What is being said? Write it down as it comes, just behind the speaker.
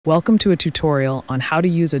Welcome to a tutorial on how to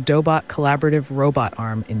use a Dobot collaborative robot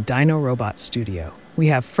arm in DinoRobotStudio. We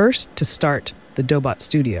have first to start the Dobot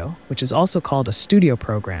Studio, which is also called a studio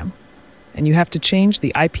program, and you have to change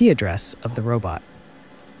the IP address of the robot.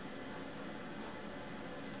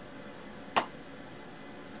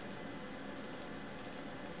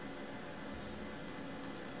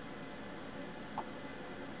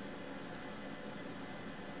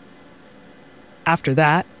 After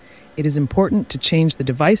that, it is important to change the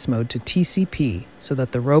device mode to TCP so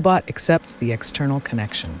that the robot accepts the external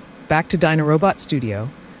connection. Back to DinoRobotStudio,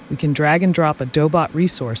 we can drag and drop a Dobot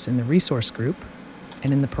resource in the resource group,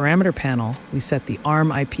 and in the parameter panel, we set the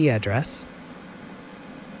ARM IP address.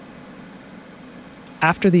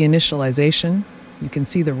 After the initialization, you can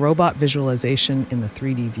see the robot visualization in the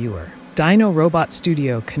 3D viewer.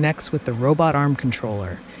 DinoRobotStudio connects with the robot arm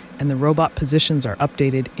controller, and the robot positions are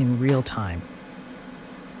updated in real time.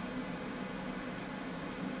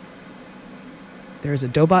 There is a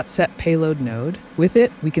Dobot set payload node. With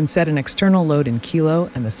it, we can set an external load in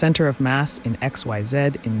kilo and the center of mass in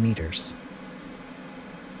XYZ in meters.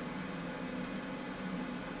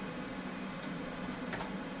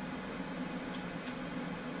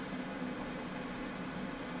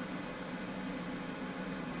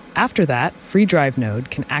 After that, free drive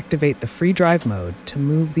node can activate the free drive mode to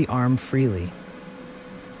move the arm freely.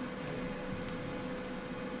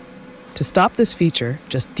 To stop this feature,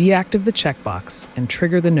 just deactivate the checkbox and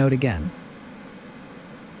trigger the node again.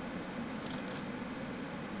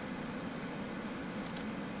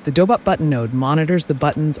 The Dobot button node monitors the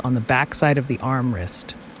buttons on the back side of the arm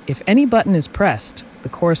wrist. If any button is pressed, the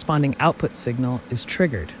corresponding output signal is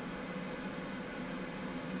triggered.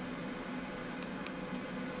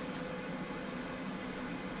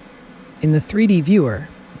 In the 3D viewer,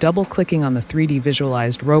 double-clicking on the 3D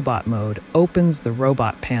visualized robot mode opens the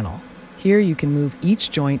robot panel. Here you can move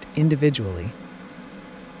each joint individually.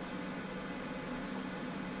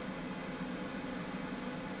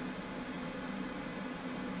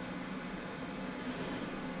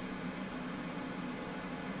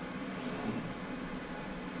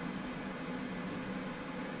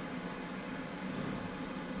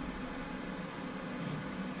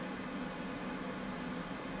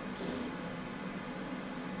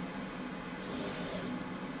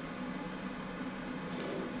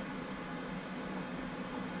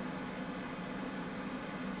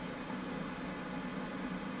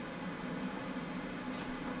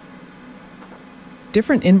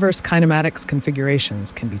 Different inverse kinematics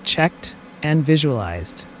configurations can be checked and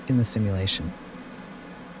visualized in the simulation.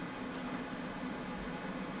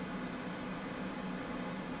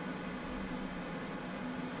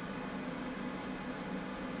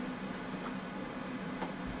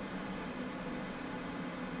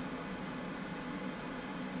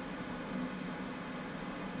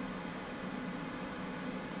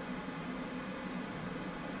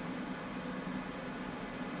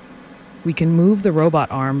 We can move the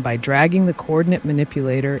robot arm by dragging the coordinate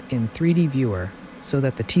manipulator in 3D viewer so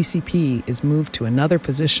that the TCP is moved to another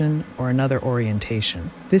position or another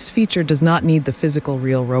orientation. This feature does not need the physical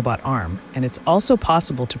real robot arm, and it's also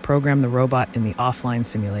possible to program the robot in the offline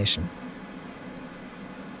simulation.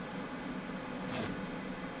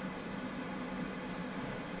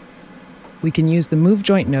 We can use the Move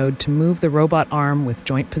Joint node to move the robot arm with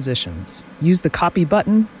joint positions. Use the Copy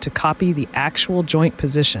button to copy the actual joint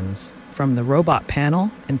positions from the robot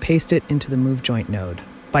panel and paste it into the Move Joint node.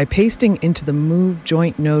 By pasting into the Move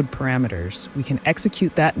Joint node parameters, we can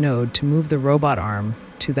execute that node to move the robot arm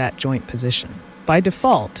to that joint position. By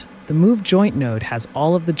default, the Move Joint node has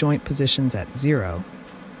all of the joint positions at 0.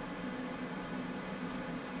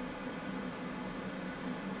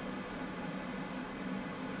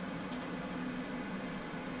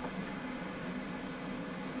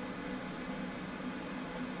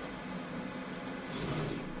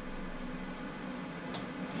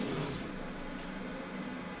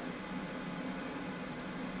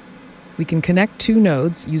 We can connect two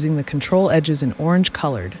nodes using the control edges in orange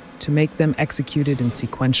colored to make them executed in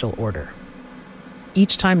sequential order.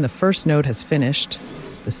 Each time the first node has finished,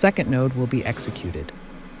 the second node will be executed.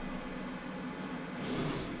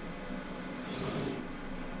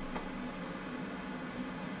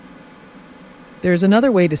 There is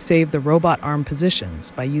another way to save the robot arm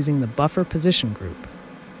positions by using the buffer position group.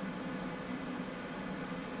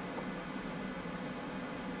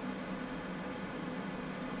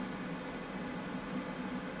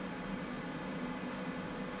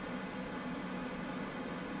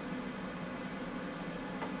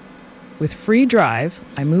 With free drive,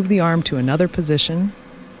 I move the arm to another position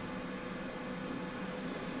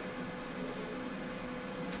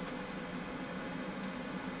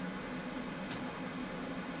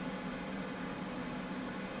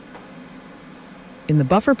In the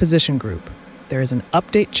buffer position group, there is an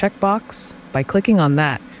update checkbox. By clicking on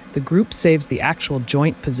that, the group saves the actual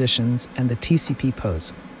joint positions and the TCP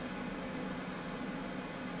pose.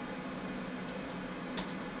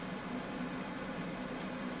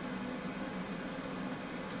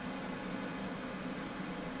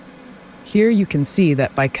 Here you can see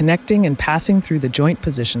that by connecting and passing through the joint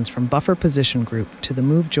positions from buffer position group to the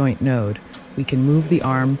move joint node, we can move the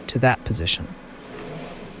arm to that position.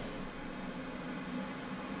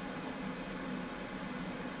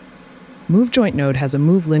 Move joint node has a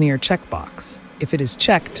move linear checkbox. If it is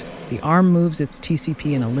checked, the arm moves its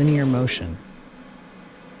TCP in a linear motion.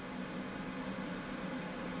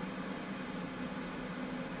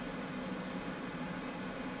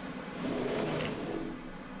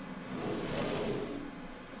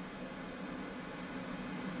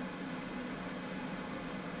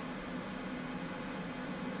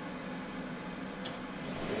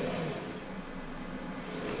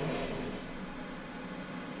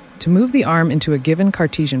 To move the arm into a given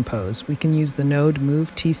Cartesian pose, we can use the node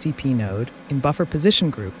Move TCP node. In buffer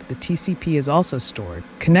position group, the TCP is also stored.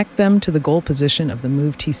 Connect them to the goal position of the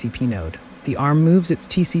Move TCP node. The arm moves its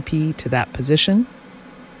TCP to that position.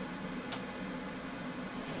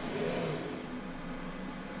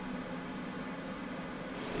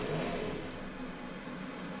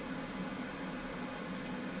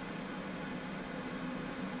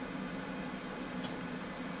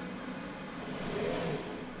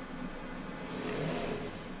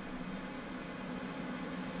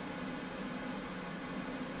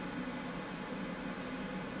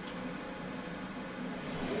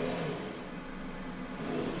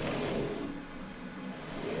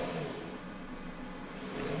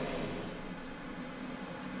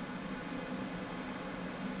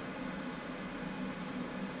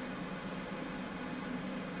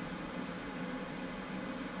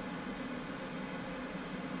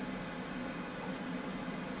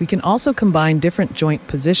 We can also combine different joint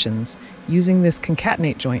positions using this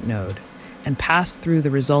concatenate joint node and pass through the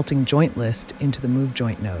resulting joint list into the move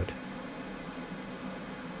joint node.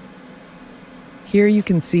 Here you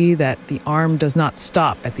can see that the arm does not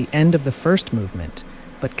stop at the end of the first movement,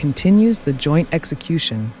 but continues the joint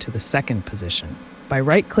execution to the second position. By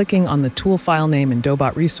right-clicking on the tool file name in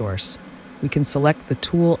Dobot resource, we can select the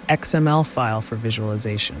tool XML file for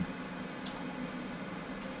visualization.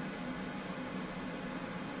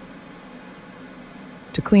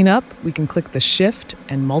 To clean up, we can click the Shift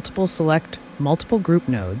and select multiple group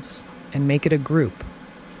nodes and make it a group.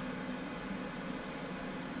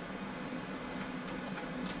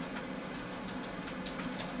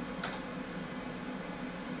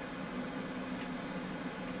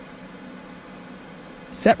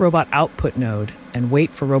 Set robot output node and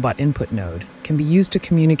wait for robot input node can be used to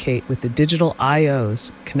communicate with the digital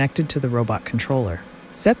IOs connected to the robot controller.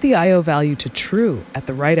 Set the IO value to true at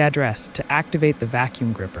the right address to activate the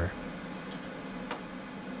vacuum gripper.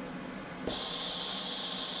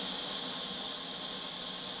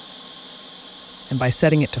 And by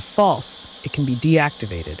setting it to false, it can be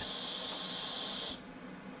deactivated.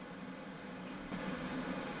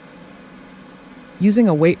 Using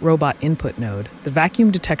a wait robot input node, the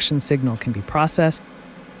vacuum detection signal can be processed.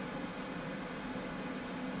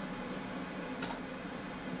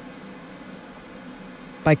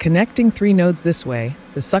 By connecting 3 nodes this way,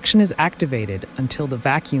 the suction is activated until the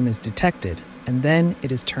vacuum is detected, and then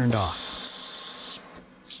it is turned off.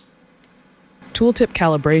 Tooltip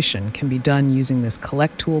calibration can be done using this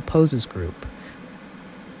Collect Tool Poses group.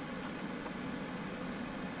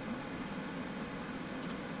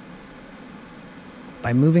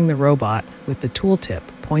 By moving the robot with the tooltip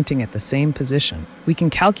pointing at the same position, we can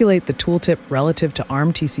calculate the tooltip relative to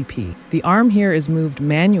arm TCP. The arm here is moved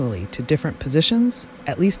manually to different positions.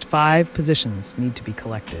 At least 5 positions need to be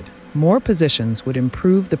collected. More positions would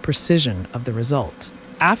improve the precision of the result.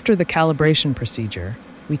 After the calibration procedure,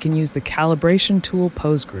 we can use the calibration tool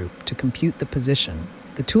pose group to compute the position.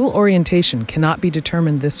 The tool orientation cannot be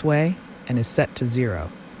determined this way and is set to 0.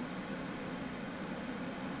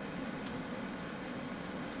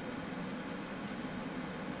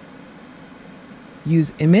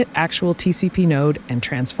 Use Emit Actual TCP node and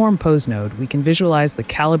Transform Pose node, we can visualize the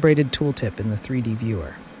calibrated tooltip in the 3D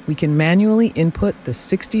viewer. We can manually input the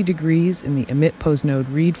 60 degrees in the Emit Pose node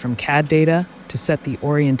read from CAD data to set the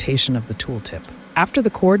orientation of the tooltip. After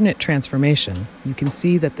the coordinate transformation, you can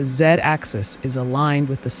see that the Z-axis is aligned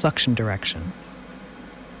with the suction direction.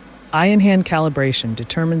 Eye-in-hand calibration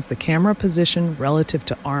determines the camera position relative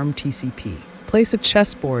to arm TCP. Place a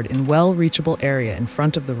chessboard in well-reachable area in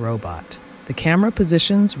front of the robot. The camera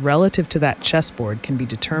positions relative to that chessboard can be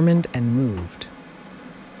determined and moved.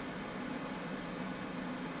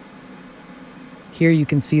 Here you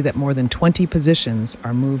can see that more than 20 positions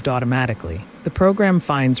are moved automatically. The program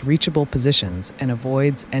finds reachable positions and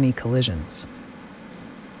avoids any collisions.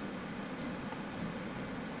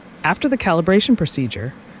 After the calibration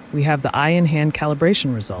procedure, we have the eye-in-hand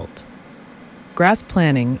calibration result. Grasp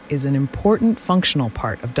planning is an important functional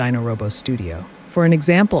part of DinoRobotStudio. For an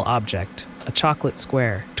example object, a chocolate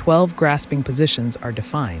square, 12 grasping positions are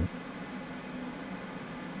defined.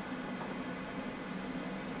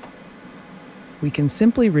 We can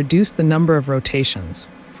simply reduce the number of rotations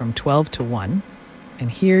from 12 to 1, and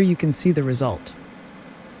here you can see the result.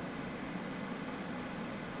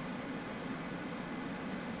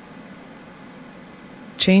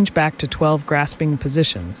 Change back to 12 grasping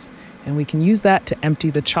positions, and we can use that to empty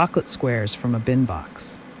the chocolate squares from a bin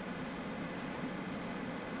box.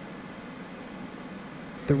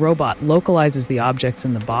 The robot localizes the objects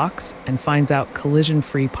in the box and finds out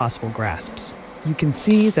collision-free possible grasps. You can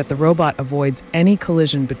see that the robot avoids any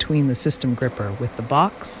collision between the system gripper with the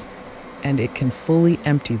box, and it can fully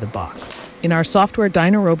empty the box. In our software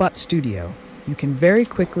DinoRobotStudio, you can very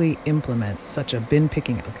quickly implement such a bin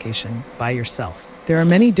picking application by yourself. There are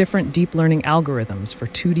many different deep learning algorithms for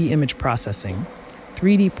 2D image processing,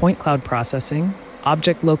 3D point cloud processing,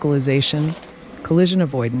 object localization, collision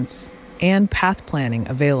avoidance, and path planning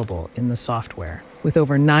available in the software, with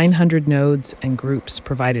over 900 nodes and groups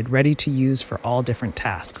provided ready to use for all different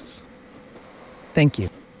tasks. Thank you.